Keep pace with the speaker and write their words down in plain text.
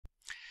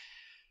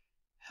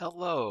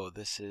Hello,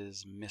 this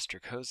is Mr.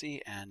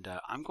 Kozee, and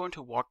I'm going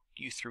to walk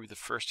you through the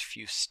first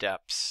few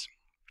steps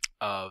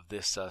of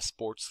this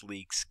sports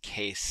leagues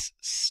case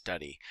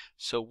study.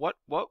 So what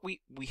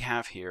we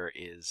have here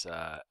is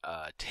a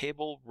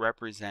table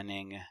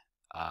representing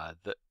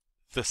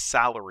the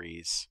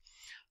salaries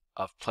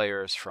of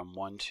players from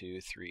 1,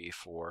 2, 3,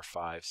 4,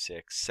 5,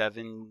 6,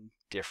 7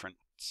 different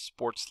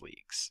sports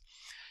leagues.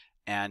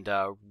 And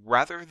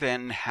rather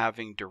than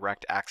having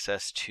direct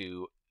access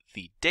to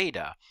the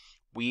data,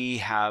 we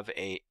have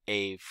a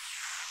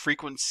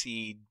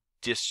frequency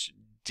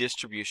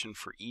distribution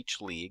for each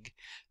league.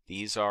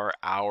 These are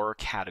our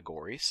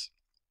categories,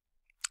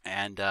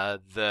 and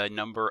the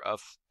number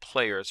of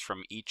players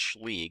from each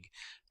league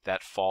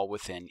that fall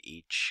within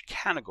each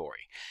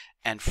category.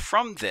 And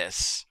from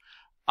this,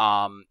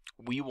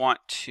 we want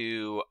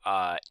to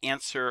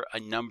answer a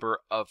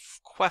number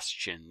of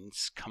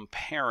questions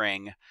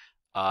comparing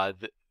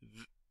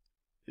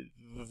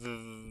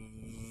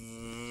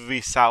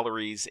the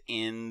salaries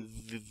in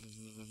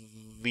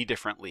the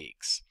different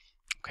leagues.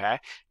 Okay,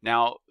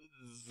 now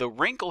the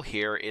wrinkle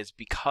here is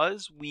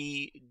because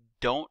we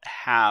don't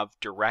have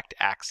direct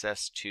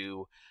access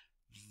to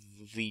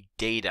the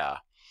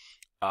data,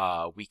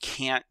 we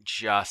can't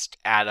just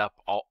add up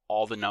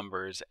all the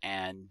numbers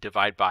and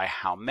divide by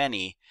how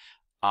many,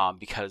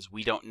 because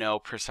we don't know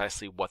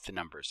precisely what the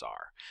numbers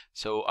are.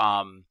 So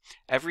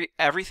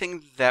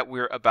everything that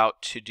we're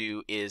about to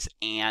do is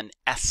an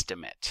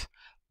estimate,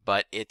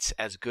 but it's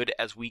as good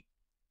as we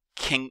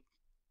can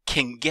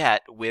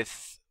get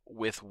with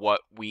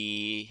what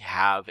we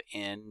have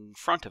in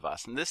front of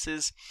us. And this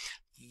is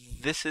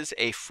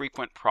a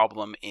frequent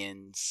problem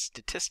in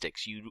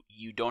statistics.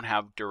 You don't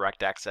have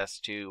direct access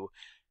to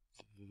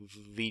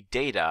the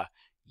data.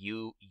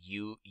 You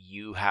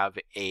have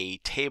a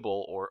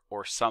table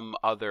or some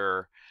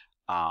other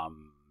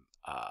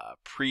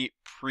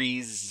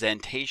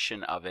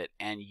presentation of it,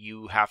 and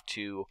you have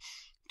to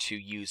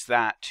use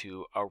that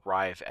to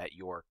arrive at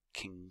your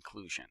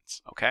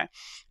conclusions. Okay,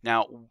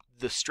 now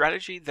the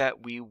strategy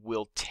that we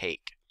will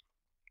take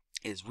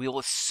is we'll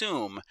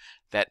assume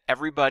that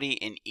everybody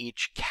in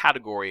each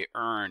category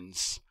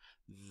earns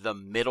the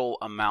middle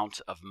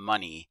amount of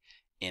money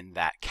in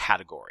that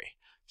category.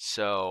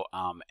 So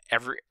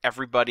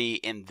everybody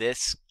in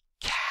this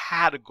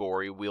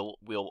category we'll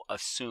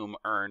assume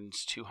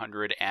earns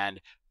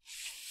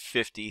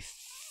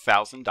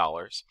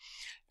 $250,000.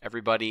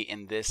 Everybody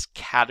in this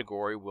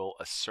category will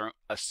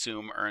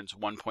assume earns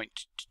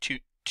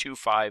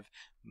 $1.25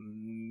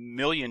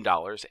 million,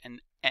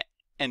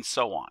 and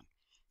so on.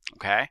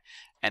 Okay,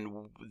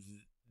 and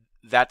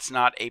that's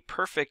not a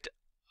perfect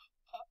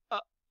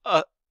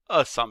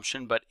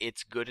assumption, but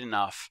it's good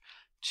enough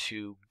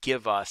to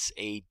give us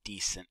a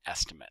decent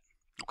estimate.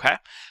 Okay,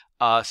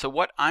 so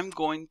what I'm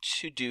going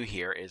to do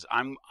here is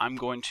I'm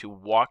going to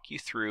walk you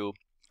through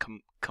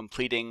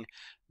completing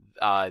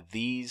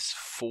these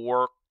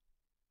 4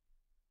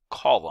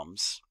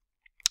 columns: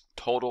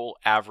 total,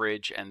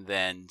 average, and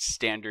then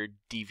standard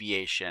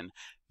deviation.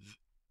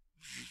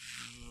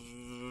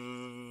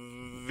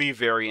 The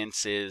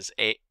variance is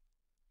a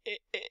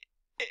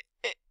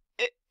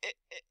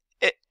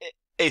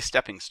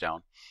stepping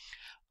stone.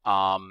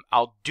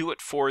 I'll do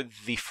it for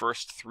the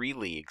first 3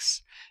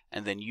 leagues,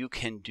 and then you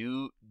can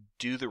do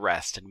the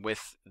rest, and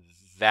with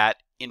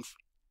that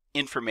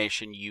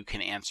information you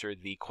can answer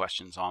the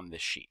questions on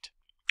this sheet.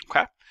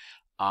 Okay,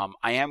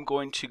 I am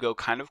going to go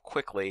kind of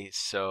quickly,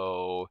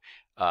 so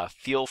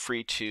feel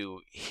free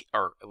to,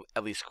 or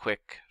at least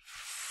quick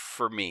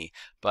for me,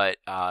 but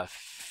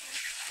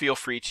feel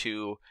free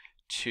to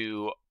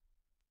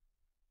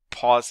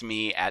pause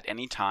me at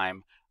any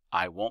time.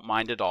 I won't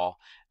mind at all,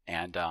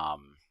 and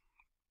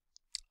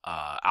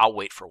I'll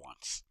wait for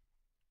once.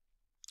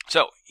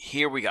 So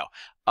here we go.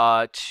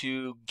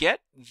 To get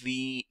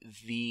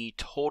the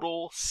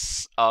total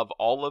of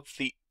all of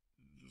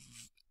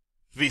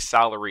the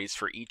salaries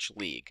for each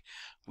league,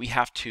 we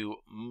have to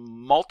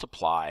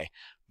multiply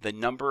the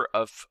number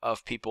of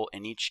people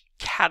in each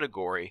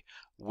category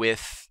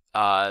with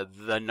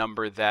the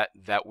number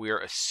that we're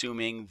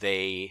assuming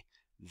they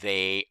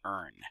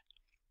earn.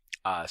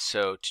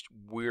 So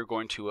we're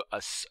going to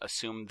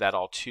assume that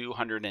all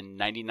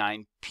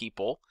 299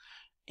 people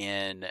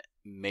in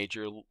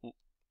Major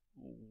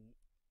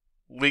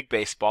League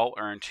Baseball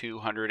earn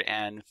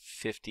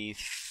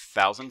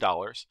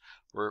 $250,000.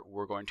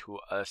 We're going to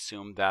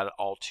assume that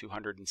all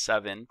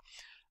 207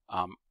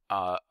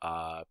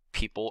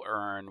 people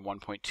earn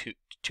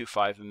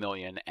 1.25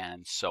 million,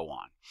 and so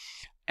on.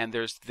 And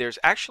there's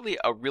actually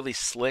a really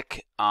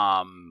slick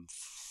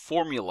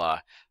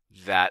formula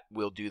that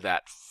will do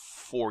that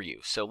for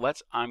you. So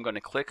I'm going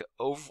to click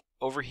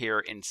over here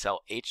in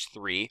cell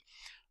H3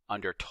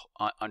 under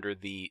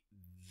the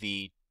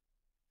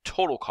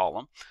total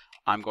column.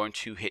 I'm going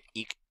to hit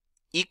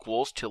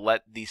equals to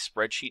let the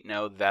spreadsheet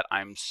know that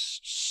I'm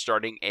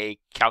starting a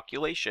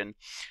calculation,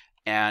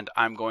 and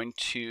I'm going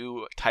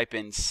to type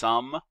in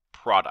sum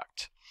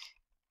product.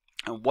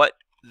 And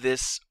what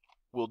this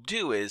will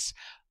do is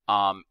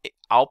I'll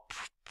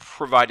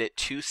provide it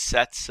two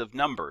sets of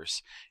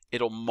numbers,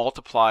 it'll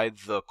multiply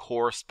the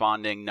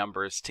corresponding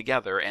numbers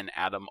together and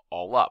add them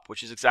all up,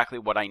 which is exactly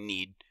what I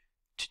need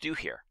to do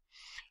here.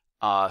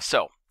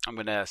 So I'm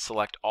going to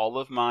select all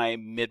of my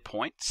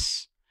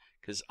midpoints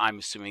because I'm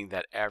assuming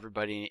that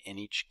everybody in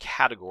each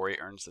category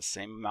earns the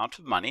same amount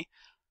of money.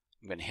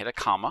 I'm going to hit a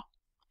comma.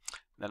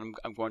 Then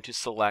I'm going to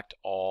select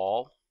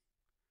all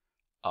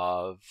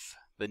of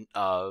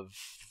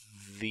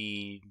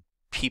the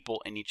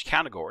people in each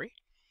category,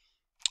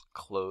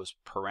 close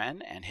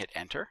paren and hit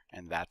enter,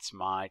 and that's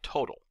my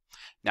total.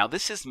 Now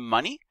this is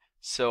money,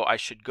 so I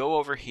should go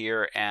over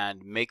here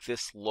and make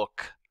this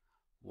look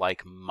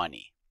like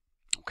money.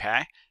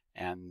 Okay,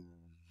 and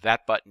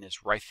that button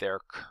is right there,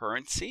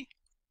 currency.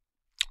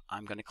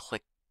 I'm going to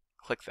click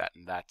that,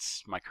 and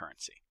that's my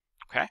currency.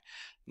 Okay,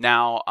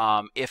 now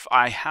if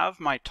I have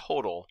my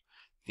total,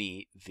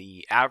 the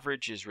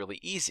average is really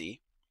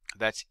easy.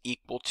 That's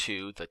equal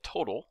to the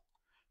total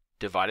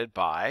divided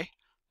by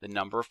the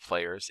number of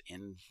players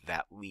in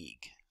that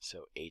league.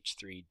 So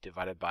H3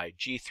 divided by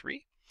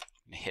G3.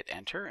 Hit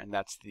enter, and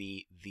that's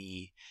the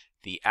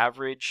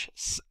average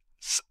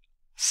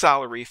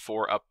salary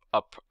for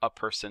a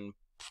person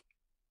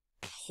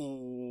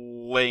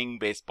playing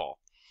baseball.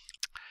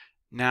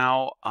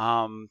 Now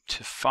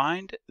to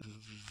find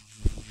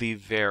the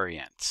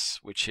variance,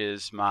 which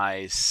is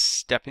my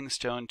stepping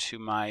stone to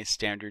my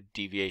standard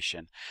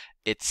deviation,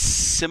 it's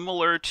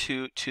similar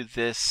to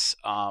this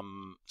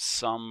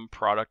sum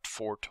product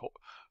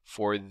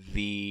for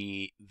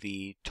the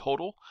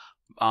total,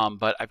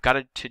 but I've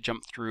got to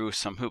jump through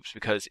some hoops,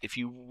 because if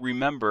you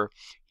remember,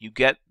 you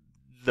get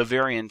the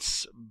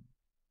variance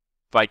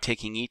by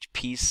taking each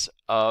piece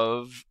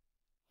of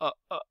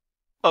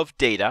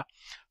data,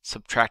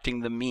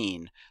 subtracting the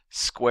mean,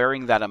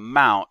 squaring that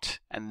amount,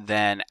 and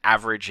then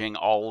averaging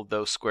all of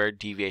those squared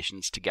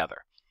deviations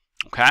together.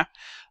 Okay,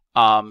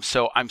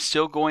 so I'm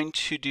still going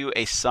to do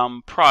a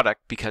sum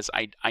product because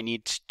I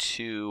need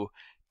to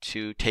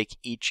take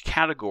each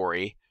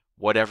category,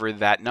 whatever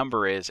that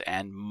number is,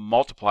 and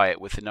multiply it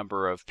with the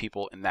number of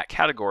people in that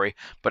category.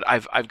 But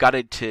I've got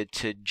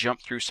to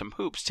jump through some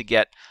hoops to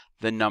get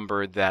the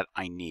number that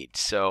I need.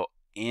 So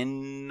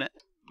in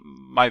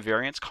my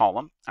variance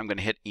column, I'm going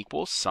to hit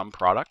equals sum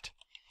product,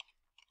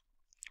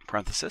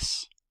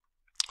 parenthesis,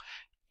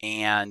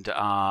 and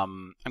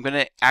I'm going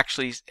to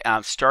actually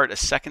start a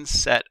second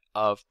set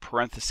of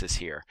parentheses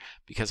here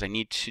because I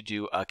need to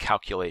do a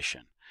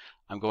calculation.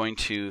 I'm going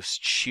to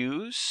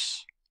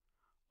choose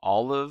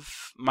all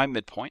of my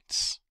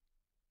midpoints.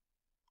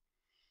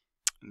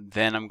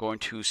 Then I'm going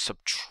to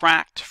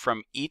subtract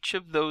from each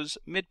of those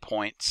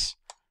midpoints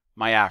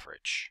my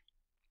average.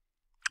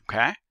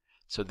 Okay,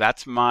 so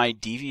that's my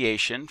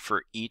deviation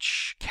for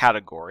each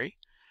category.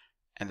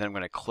 And then I'm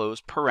going to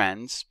close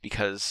parens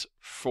because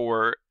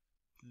for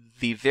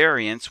the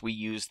variance we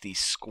use the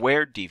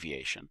squared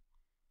deviation.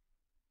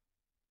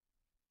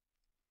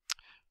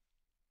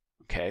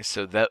 Okay,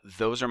 so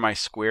those are my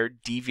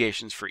squared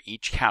deviations for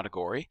each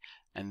category.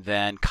 And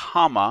then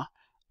comma,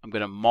 I'm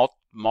going to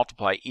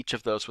multiply each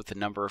of those with the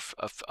number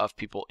of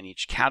people in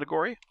each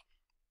category.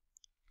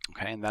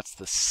 Okay, and that's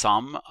the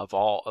sum of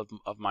all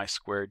of my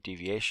squared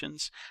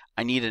deviations.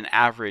 I need an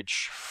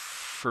average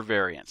for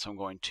variance. So I'm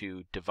going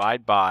to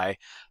divide by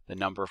the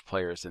number of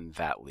players in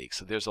that league.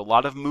 So there's a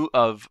lot of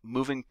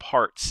moving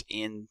parts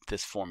in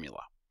this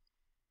formula.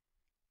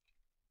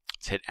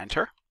 Let's hit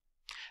enter.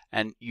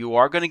 And you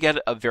are going to get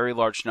a very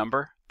large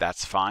number.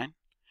 That's fine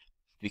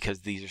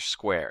because these are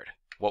squared.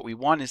 What we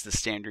want is the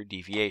standard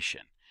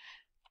deviation.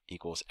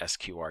 Equals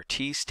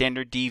SQRT.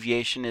 Standard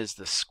deviation is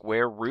the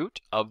square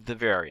root of the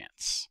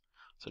variance.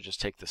 So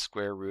just take the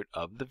square root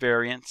of the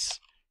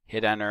variance,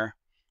 hit enter.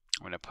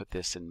 I'm going to put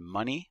this in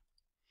money,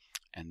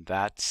 and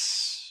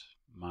that's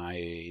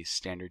my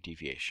standard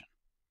deviation.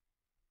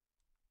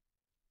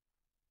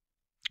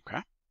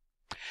 Okay.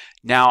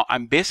 Now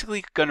I'm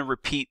basically going to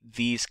repeat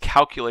these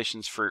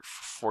calculations for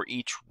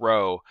each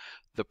row.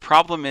 The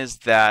problem is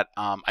that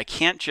I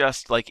can't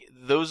just, like,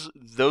 those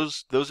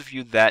of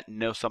you that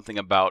know something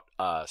about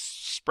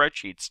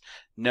spreadsheets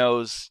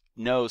knows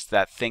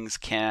that things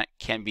can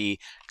be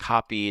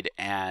copied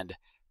and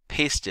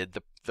pasted.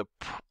 The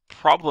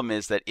problem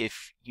is that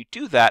if you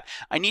do that,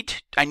 I need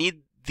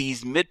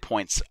these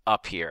midpoints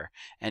up here,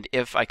 and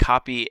if I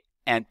copy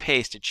and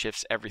paste, it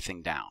shifts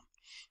everything down.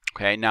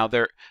 Okay, now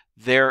there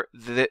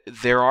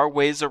are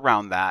ways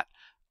around that.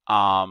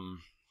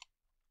 One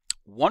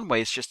way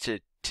is just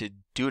to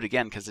do it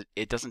again because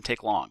it doesn't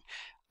take long.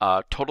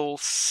 Total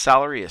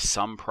salary is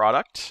sum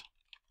product,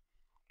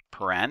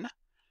 paren,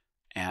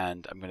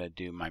 and I'm going to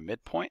do my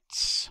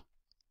midpoints,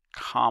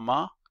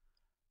 comma,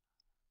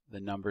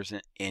 the numbers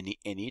in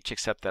each,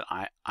 except that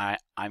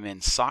I'm in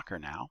soccer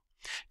now.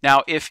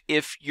 Now, if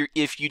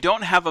you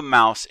don't have a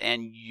mouse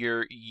and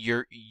you're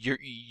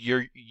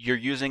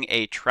using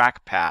a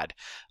trackpad,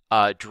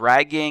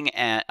 dragging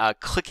and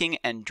clicking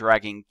and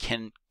dragging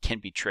can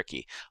be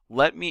tricky.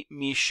 Let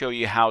me show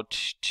you how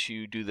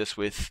to do this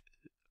with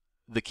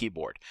the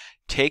keyboard.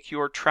 Take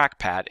your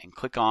trackpad and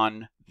click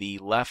on the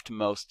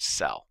leftmost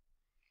cell.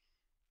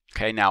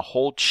 Okay, now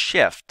hold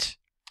Shift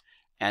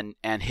and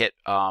hit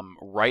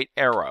right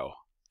arrow,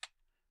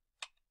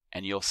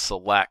 and you'll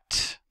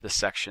select the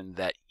section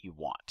that you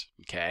want.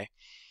 Okay,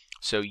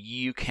 so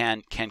you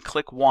can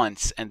click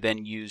once and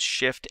then use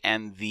Shift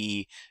and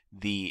the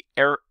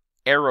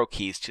arrow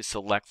keys to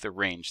select the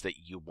range that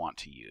you want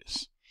to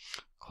use.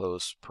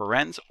 Close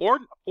parens, or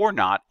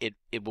not, it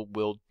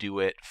will do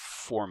it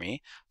for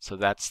me. So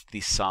that's the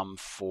sum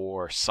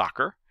for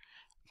soccer.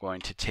 I'm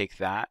going to take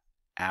that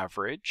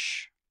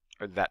average,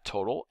 or that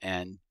total,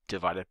 and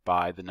divide it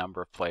by the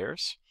number of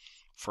players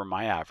for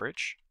my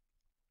average.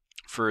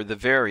 For the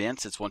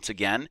variance, it's once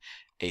again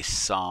a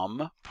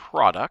sum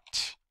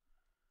product,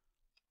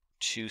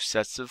 two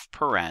sets of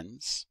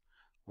parens,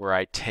 where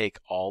I take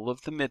all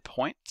of the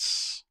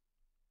midpoints,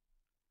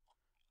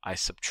 I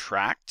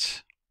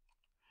subtract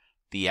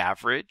the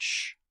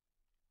average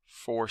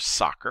for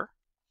soccer,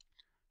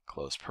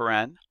 close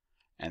paren,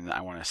 and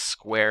I want to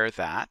square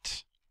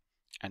that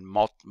and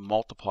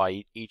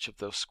multiply each of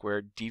those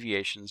squared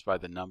deviations by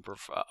the number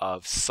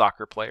of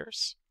soccer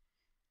players.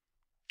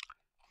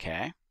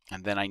 Okay,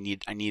 and then I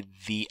need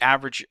the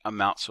average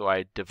amount, so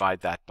I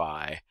divide that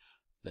by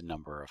the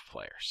number of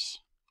players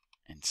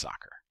in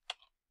soccer.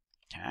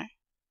 Okay,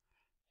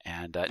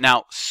 and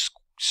now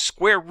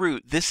square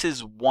root, this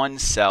is one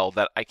cell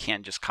that I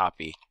can just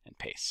copy and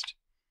paste.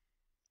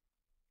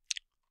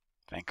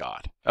 Thank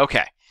God.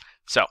 Okay,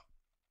 so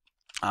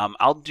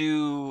I'll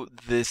do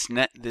this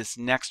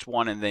next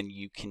one, and then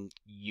you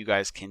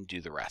guys can do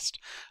the rest.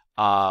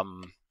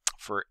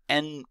 For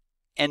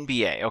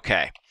NBA,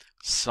 okay,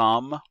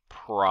 sum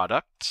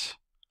product.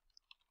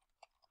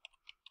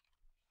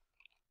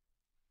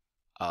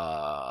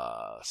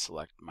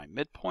 Select my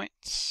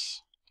midpoints,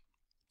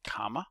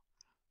 comma.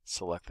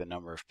 Select the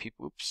number of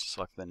people. Oops.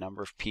 Select the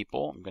number of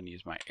people. I'm going to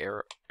use my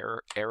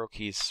arrow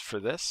keys for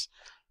this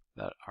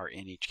that are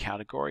in each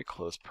category.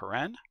 Close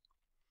paren.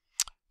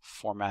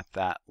 Format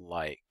that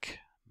like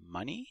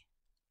money.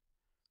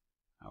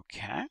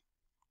 Okay.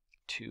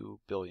 $2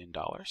 billion.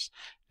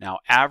 Now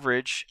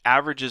average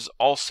is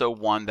also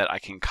one that I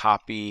can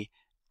copy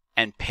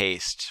and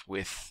paste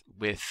with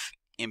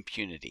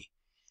impunity.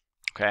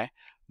 Okay.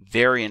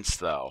 Variance,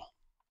 though,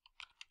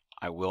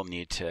 I will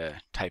need to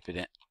type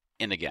it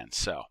in again.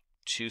 So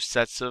two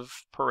sets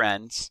of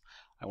parens.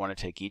 I want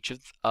to take each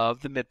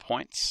of the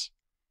midpoints.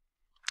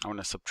 I want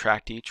to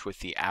subtract each with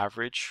the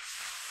average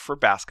for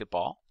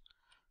basketball.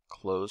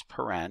 Close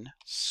paren,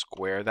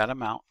 square that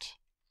amount,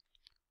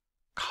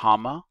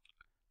 comma,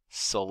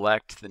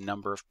 select the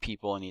number of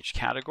people in each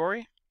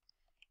category,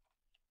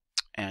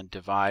 and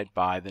divide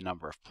by the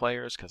number of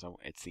players, because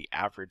it's the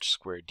average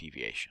squared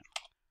deviation.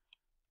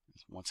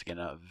 It's once again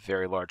a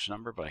very large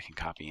number, but I can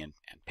copy and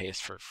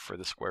paste for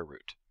the square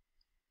root.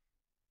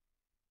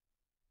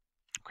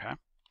 Okay,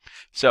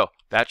 so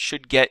that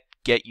should get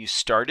you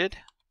started.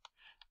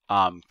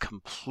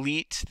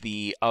 Complete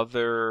the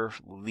other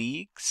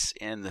leagues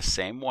in the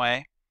same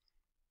way,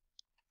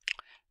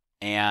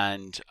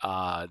 and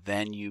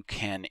then you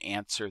can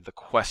answer the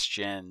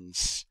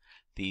questions,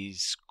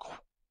 these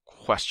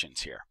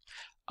questions here.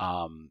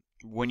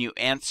 When you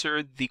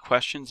answer the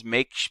questions,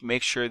 make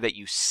sure that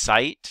you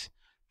cite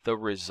the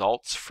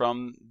results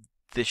from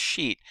the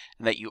sheet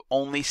and that you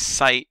only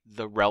cite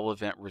the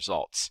relevant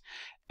results.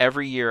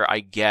 Every year I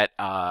get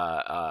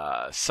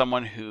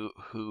someone who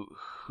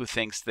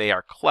thinks they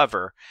are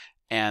clever,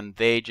 and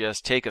they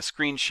just take a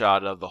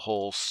screenshot of the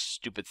whole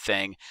stupid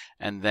thing,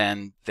 and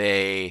then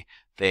they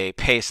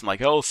paste and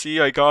like, oh,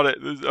 see, I got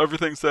it.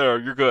 Everything's there.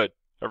 You're good.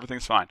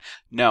 Everything's fine.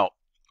 No,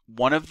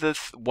 one of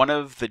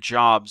the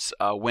jobs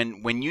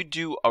when you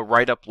do a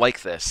write-up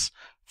like this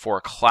for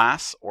a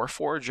class or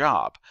for a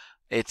job,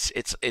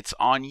 it's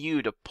on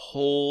you to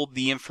pull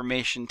the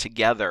information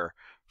together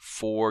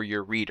for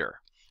your reader.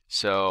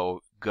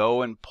 So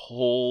go and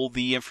pull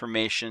the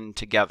information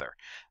together.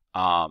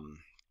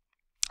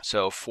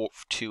 So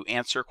to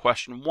answer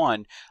question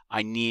 1,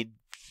 I need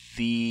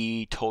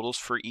the totals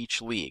for each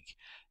league.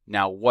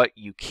 Now what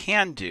you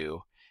can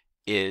do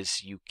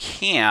is you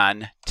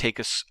can take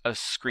a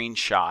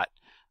screenshot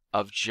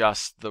of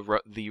just the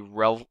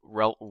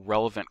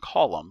relevant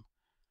column.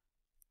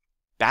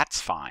 That's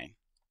fine.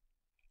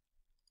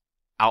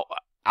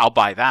 I'll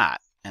buy that,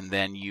 and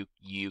then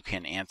you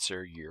can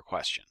answer your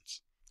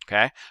questions.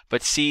 Okay,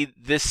 but see,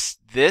 this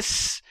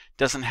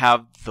doesn't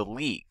have the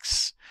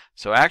leagues.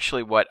 So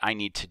actually what I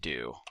need to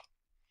do,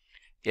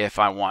 if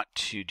I want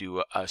to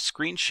do a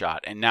screenshot,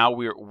 and now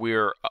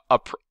we're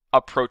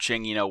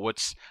approaching, you know,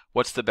 what's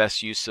the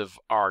best use of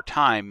our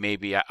time,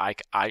 maybe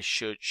I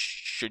should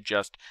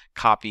just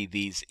copy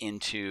these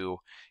into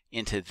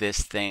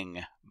this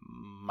thing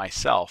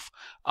myself.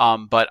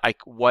 But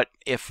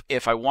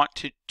if I want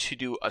to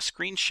do a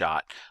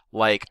screenshot,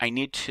 like I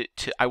need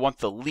I want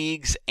the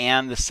leagues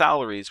and the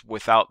salaries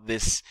without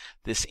this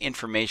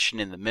information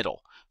in the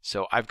middle.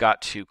 So I've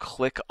got to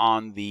click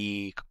on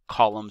the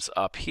columns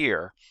up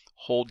here,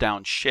 hold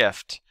down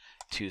Shift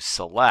to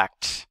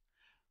select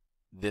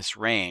this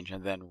range,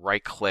 and then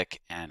right click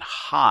and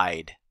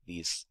hide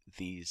these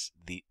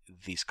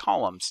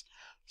columns,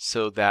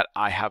 so that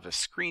I have a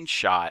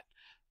screenshot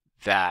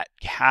that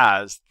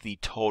has the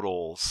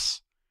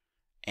totals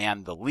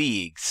and the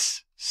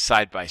leagues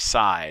side by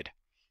side,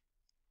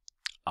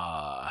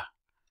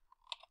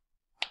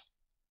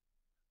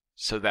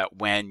 so that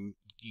when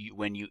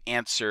you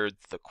answer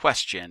the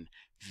question,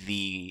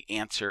 the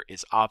answer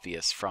is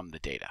obvious from the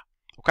data.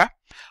 Okay.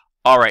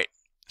 All right.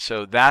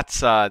 So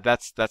that's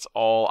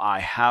all I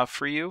have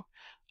for you.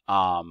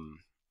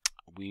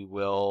 We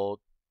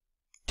will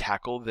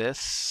tackle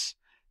this.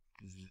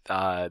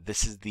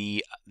 This is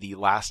the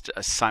last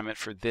assignment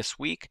for this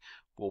week.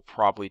 We'll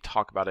probably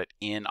talk about it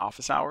in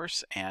office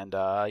hours, and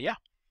yeah,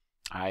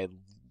 I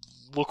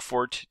look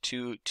forward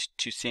to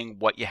seeing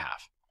what you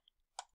have.